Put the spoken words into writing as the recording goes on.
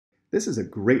This is a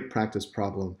great practice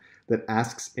problem that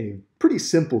asks a pretty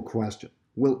simple question.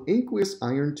 Will aqueous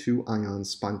iron 2 ions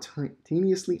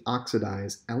spontaneously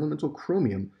oxidize elemental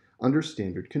chromium under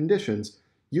standard conditions?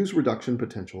 Use reduction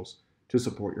potentials to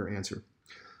support your answer.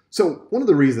 So one of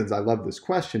the reasons I love this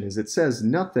question is it says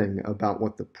nothing about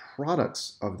what the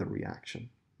products of the reaction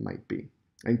might be.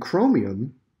 And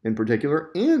chromium, in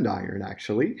particular, and iron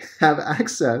actually, have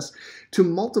access to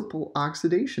multiple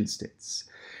oxidation states.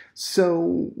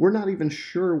 So we're not even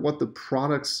sure what the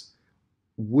products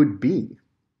would be,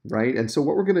 right? And so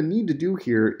what we're going to need to do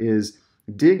here is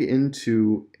dig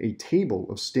into a table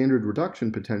of standard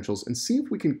reduction potentials and see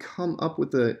if we can come up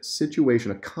with a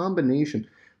situation, a combination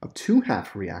of two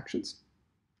half reactions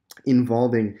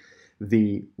involving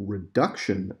the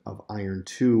reduction of iron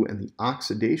 2 and the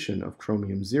oxidation of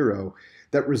chromium 0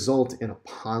 that result in a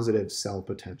positive cell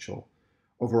potential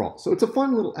overall. So it's a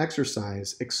fun little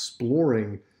exercise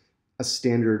exploring a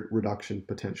standard reduction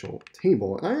potential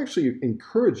table. And I actually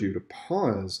encourage you to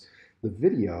pause the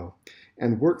video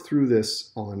and work through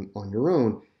this on your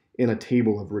own in a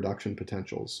table of reduction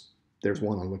potentials. There's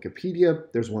one on Wikipedia,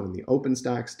 there's one in the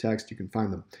OpenStax text, you can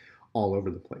find them all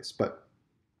over the place. But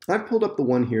I've pulled up the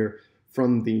one here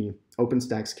from the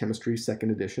OpenStax Chemistry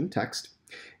 2nd edition text.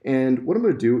 And what I'm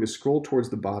going to do is scroll towards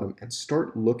the bottom and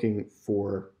start looking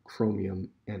for chromium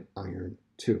and iron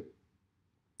 2.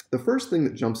 The first thing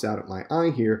that jumps out at my eye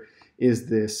here is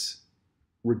this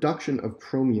reduction of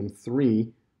chromium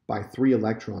 3 by 3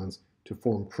 electrons to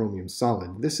form chromium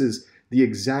solid. This is the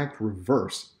exact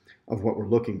reverse of what we're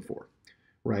looking for,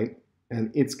 right?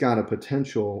 And it's got a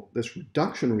potential, this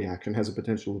reduction reaction has a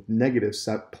potential of negative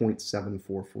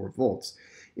 0.744 volts.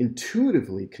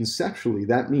 Intuitively, conceptually,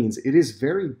 that means it is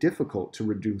very difficult to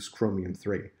reduce chromium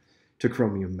 3 to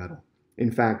chromium metal.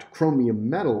 In fact, chromium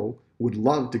metal would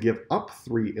love to give up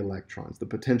 3 electrons. The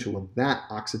potential of that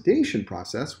oxidation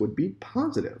process would be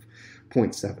positive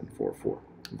 0.744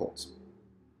 volts,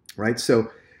 right? So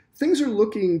things are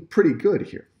looking pretty good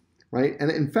here, right?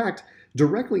 And in fact,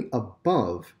 directly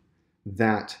above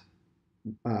that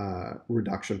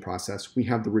reduction process, we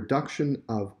have the reduction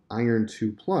of iron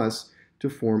 2 plus to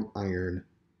form iron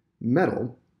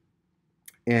metal.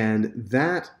 And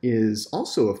that is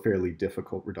also a fairly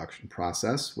difficult reduction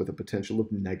process with a potential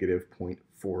of negative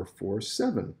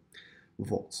 0.447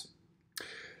 volts.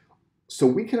 So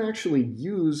we can actually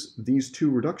use these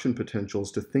two reduction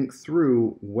potentials to think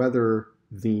through whether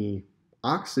the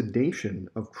oxidation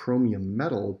of chromium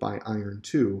metal by iron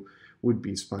 2 would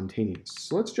be spontaneous.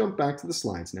 So let's jump back to the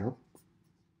slides now,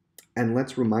 and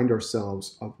let's remind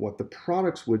ourselves of what the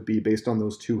products would be based on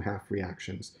those two half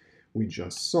reactions we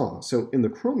just saw. So in the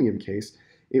chromium case,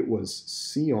 it was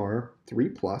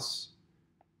Cr3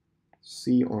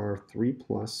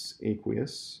 plus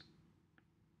aqueous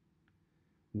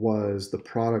was the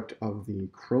product of the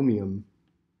chromium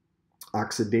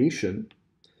oxidation.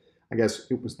 I guess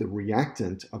it was the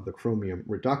reactant of the chromium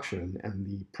reduction, and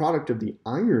the product of the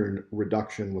iron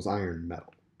reduction was iron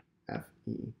metal,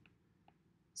 Fe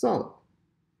solid.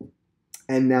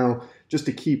 And now, just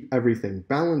to keep everything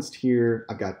balanced here,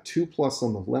 I've got 2 plus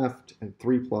on the left and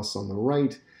 3 plus on the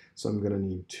right. So I'm going to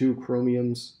need 2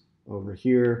 chromiums over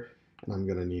here, and I'm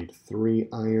going to need 3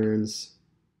 irons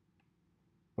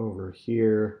over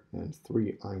here, and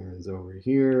 3 irons over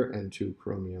here, and 2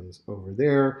 chromiums over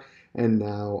there. And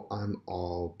now I'm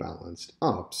all balanced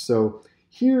up. So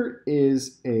here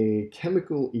is a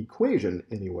chemical equation,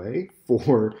 anyway,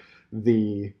 for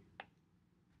the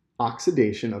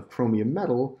oxidation of chromium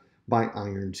metal by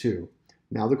iron 2.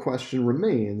 Now the question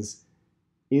remains,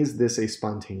 is this a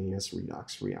spontaneous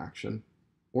redox reaction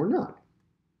or not?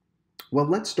 Well,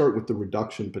 let's start with the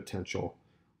reduction potential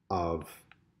of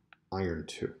iron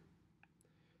 2.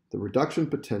 The reduction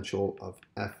potential of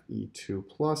Fe2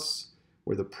 plus,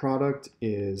 where the product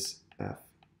is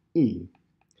Fe.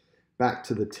 Back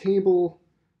to the table,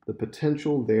 the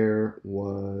potential there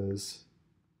was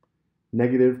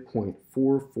negative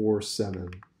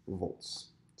 0.447 volts.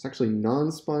 It's actually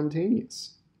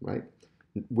non-spontaneous, right?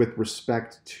 With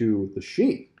respect to the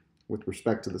sheet, with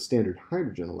respect to the standard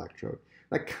hydrogen electrode.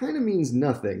 That kind of means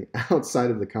nothing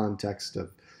outside of the context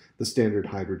of the standard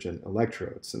hydrogen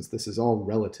electrode, since this is all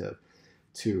relative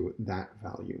to that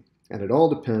value. And it all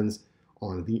depends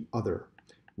on the other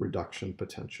reduction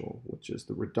potential, which is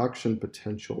the reduction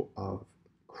potential of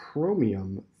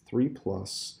chromium 3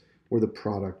 plus, where the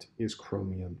product is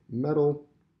chromium metal.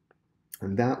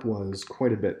 And that was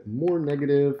quite a bit more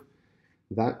negative.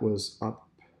 That was up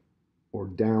or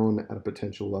down at a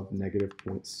potential of negative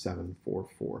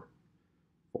 0.744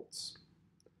 volts.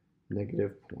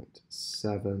 Negative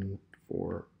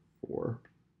 0.744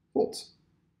 volts.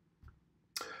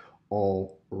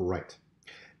 All right.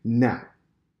 Now,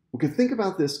 we could think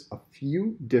about this a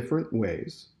few different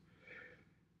ways.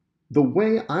 The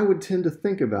way I would tend to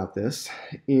think about this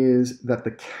is that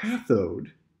the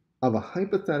cathode of a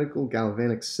hypothetical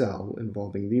galvanic cell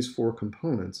involving these four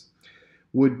components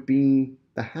would be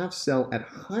the half cell at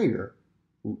higher,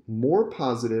 more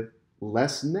positive,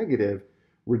 less negative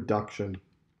reduction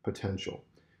potential.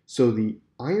 So the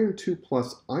iron 2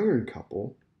 plus iron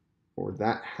couple, or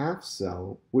that half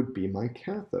cell, would be my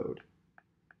cathode.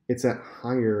 It's at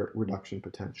higher reduction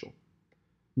potential,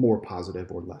 more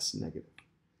positive or less negative.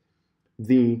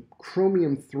 The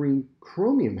chromium 3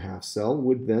 chromium half cell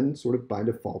would then sort of by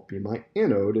default be my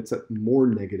anode. It's at more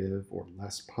negative or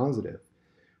less positive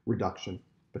reduction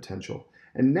potential.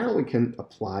 And now we can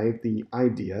apply the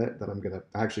idea that I'm going to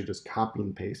actually just copy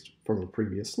and paste from a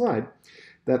previous slide,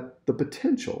 that the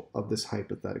potential of this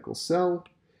hypothetical cell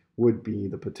would be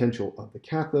the potential of the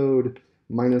cathode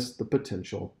minus the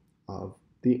potential of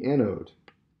the anode.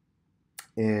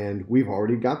 And we've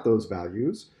already got those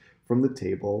values from the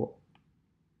table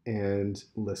and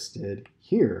listed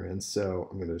here. And so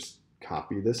I'm going to just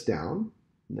copy this down,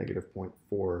 negative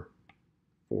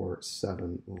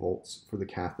 0.447 volts for the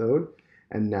cathode.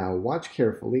 And now watch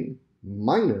carefully,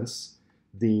 minus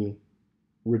the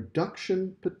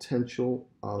reduction potential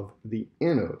of the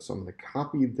anode. So I'm going to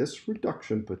copy this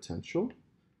reduction potential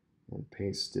and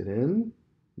paste it in,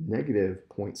 negative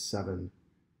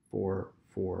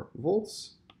 0.744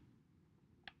 volts.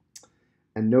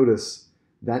 And notice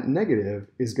that negative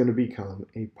is going to become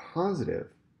a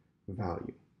positive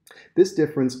value. This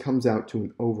difference comes out to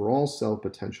an overall cell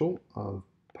potential of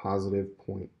positive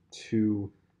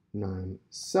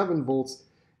 0.297 volts,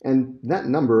 and that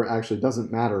number actually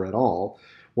doesn't matter at all.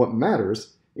 What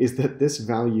matters is that this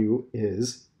value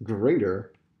is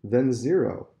greater than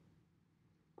 0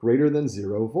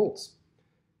 volts.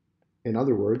 In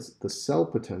other words, the cell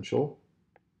potential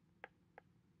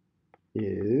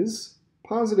is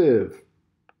positive.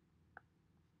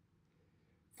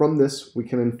 From this, we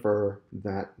can infer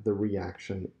that the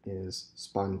reaction is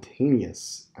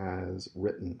spontaneous as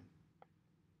written.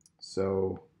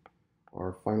 So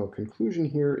our final conclusion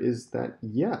here is that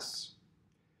yes,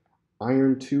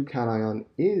 iron 2 cation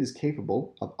is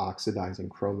capable of oxidizing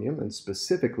chromium, and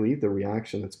specifically the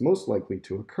reaction that's most likely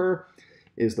to occur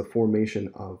is the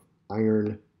formation of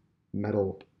iron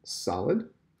metal solid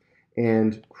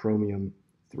and chromium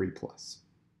 3+.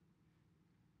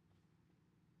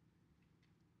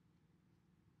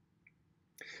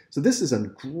 So this is a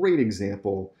great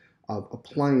example of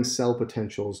applying cell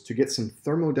potentials to get some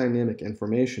thermodynamic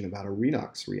information about a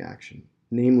redox reaction,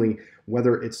 namely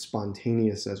whether it's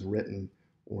spontaneous as written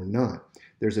or not.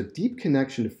 There's a deep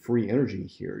connection to free energy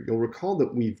here. You'll recall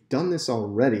that we've done this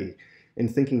already in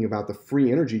thinking about the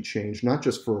free energy change, not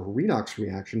just for a redox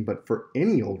reaction, but for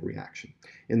any old reaction.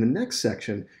 In the next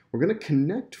section, we're going to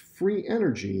connect free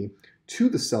energy to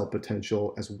the cell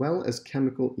potential as well as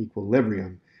chemical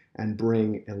equilibrium, and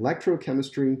bring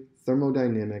electrochemistry,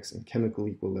 thermodynamics, and chemical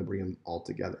equilibrium all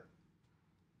together.